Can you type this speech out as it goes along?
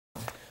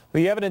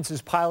The evidence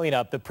is piling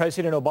up that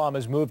President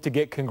Obama's move to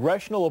get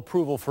congressional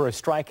approval for a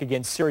strike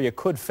against Syria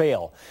could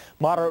fail.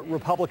 Moderate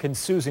Republican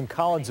Susan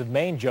Collins of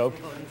Maine joked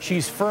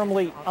she's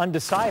firmly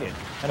undecided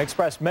and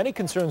expressed many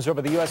concerns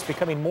over the U.S.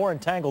 becoming more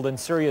entangled in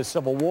Syria's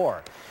civil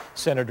war.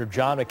 Senator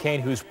John McCain,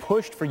 who's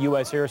pushed for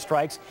U.S.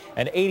 airstrikes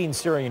and aiding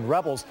Syrian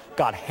rebels,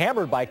 got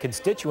hammered by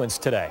constituents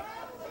today.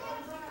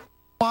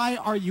 Why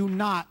are you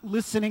not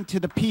listening to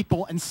the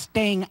people and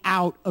staying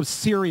out of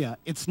Syria?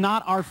 It's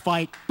not our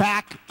fight.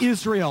 Back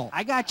Israel.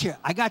 I got you.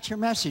 I got your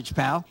message,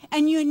 pal.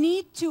 And you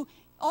need to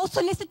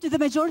also listen to the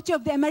majority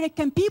of the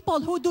American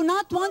people who do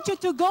not want you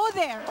to go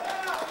there.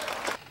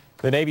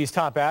 The Navy's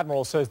top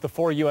admiral says the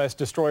 4 U.S.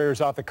 destroyers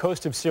off the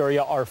coast of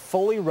Syria are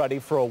fully ready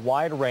for a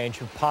wide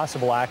range of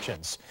possible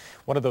actions.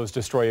 One of those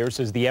destroyers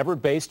is the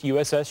Everett-based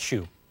USS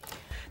Shoe.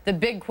 The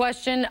big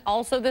question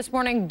also this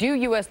morning, do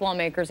U.S.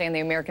 lawmakers and the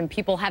American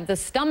people have the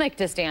stomach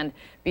to stand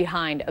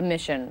behind a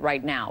mission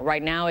right now?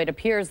 Right now, it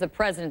appears the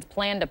president's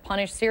plan to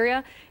punish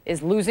Syria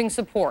is losing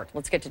support.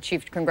 Let's get to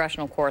Chief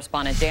Congressional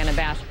Correspondent Dana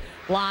Bash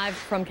live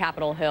from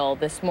Capitol Hill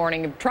this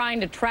morning, trying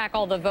to track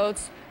all the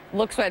votes.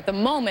 Looks at the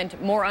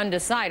moment more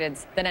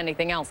undecideds than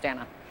anything else,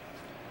 Dana.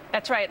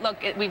 That's right. Look,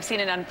 we've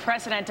seen an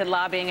unprecedented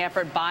lobbying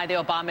effort by the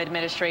Obama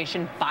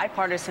administration,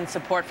 bipartisan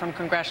support from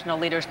congressional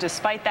leaders.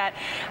 Despite that,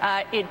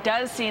 it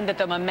does seem that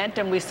the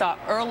momentum we saw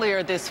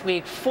earlier this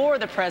week for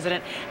the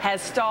president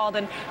has stalled.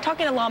 And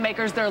talking to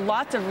lawmakers, there are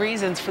lots of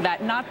reasons for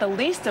that, not the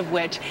least of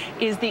which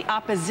is the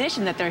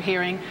opposition that they're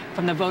hearing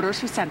from the voters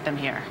who sent them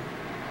here.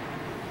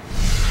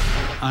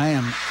 I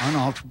am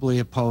unalterably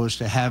opposed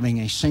to having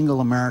a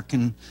single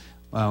American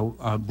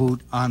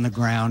boot on the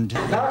ground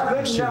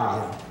in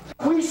Syria.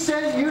 We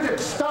sent you to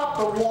stop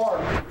the war.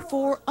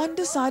 For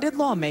undecided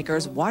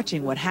lawmakers,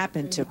 watching what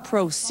happened to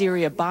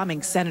pro-Syria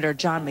bombing Senator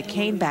John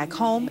McCain back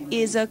home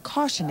is a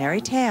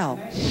cautionary tale.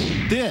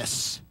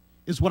 This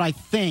is what I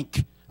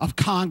think of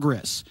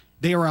Congress.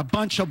 They are a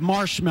bunch of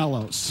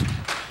marshmallows.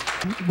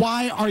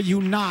 Why are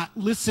you not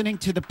listening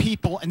to the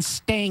people and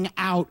staying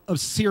out of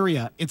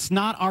Syria? It's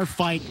not our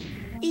fight.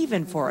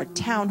 Even for a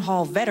town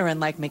hall veteran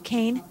like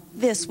McCain,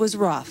 this was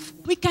rough.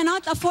 We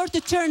cannot afford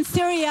to turn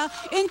Syria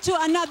into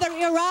another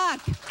Iraq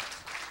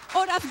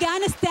or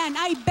Afghanistan.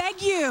 I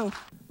beg you.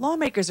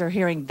 Lawmakers are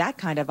hearing that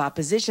kind of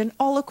opposition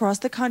all across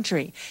the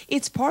country.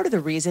 It's part of the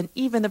reason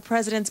even the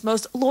president's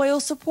most loyal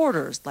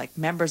supporters, like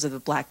members of the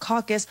Black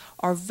Caucus,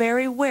 are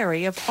very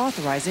wary of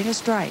authorizing a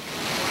strike.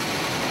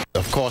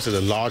 Of course, there's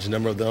a large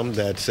number of them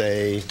that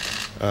say,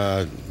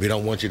 we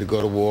don't want you to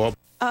go to war.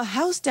 A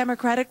House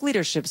Democratic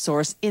leadership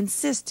source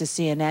insists to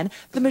CNN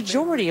the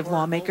majority of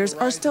lawmakers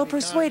are still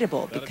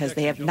persuadable because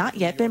they have not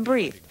yet been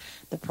briefed.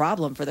 The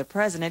problem for the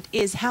president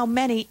is how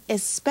many,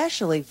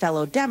 especially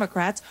fellow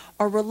Democrats,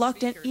 are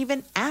reluctant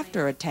even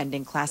after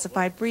attending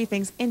classified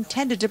briefings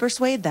intended to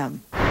persuade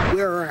them.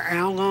 Where are our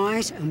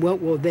allies and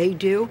what will they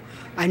do?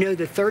 I know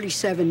the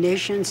 37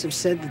 nations have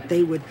said that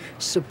they would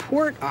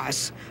support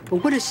us,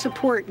 but what does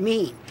support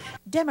mean?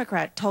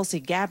 Democrat Tulsi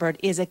Gabbard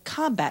is a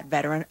combat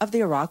veteran of the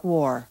Iraq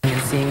War.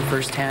 Seeing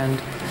firsthand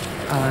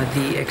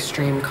the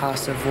extreme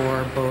costs of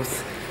war,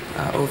 both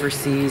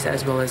overseas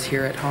as well as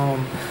here at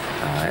home,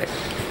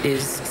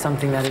 is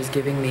something that is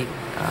giving me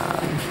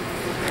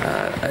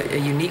a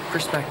unique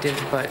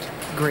perspective, but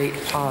great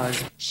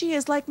pause. She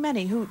is like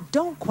many who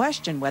don't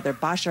question whether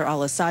Bashar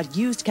al-Assad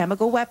used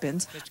chemical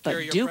weapons,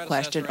 but do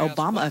question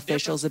Obama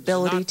officials'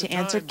 ability to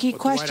answer key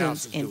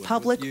questions in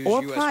public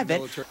or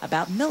private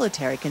about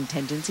military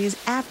contingencies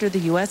after the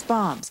U.S.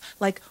 bombs.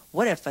 Like,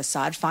 what if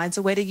Assad finds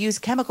a way to use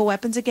chemical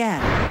weapons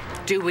again?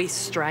 Do we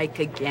strike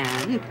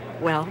again?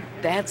 Well,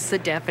 that's the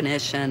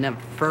definition of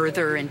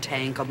further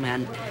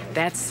entanglement.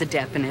 That's the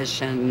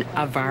definition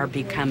of our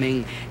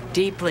becoming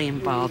deeply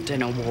involved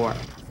in a war.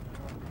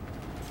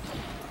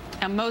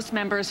 And most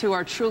members who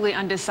are truly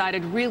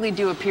undecided really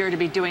do appear to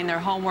be doing their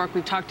homework.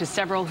 We've talked to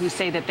several who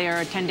say that they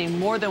are attending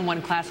more than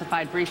one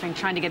classified briefing,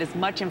 trying to get as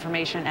much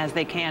information as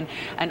they can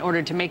in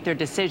order to make their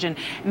decision.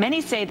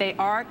 Many say they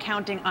are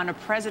counting on a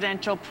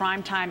presidential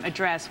primetime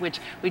address, which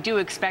we do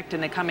expect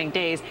in the coming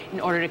days, in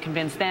order to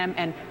convince them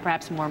and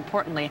perhaps more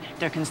importantly,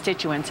 their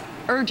constituents,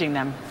 urging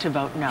them to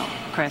vote no.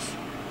 Chris.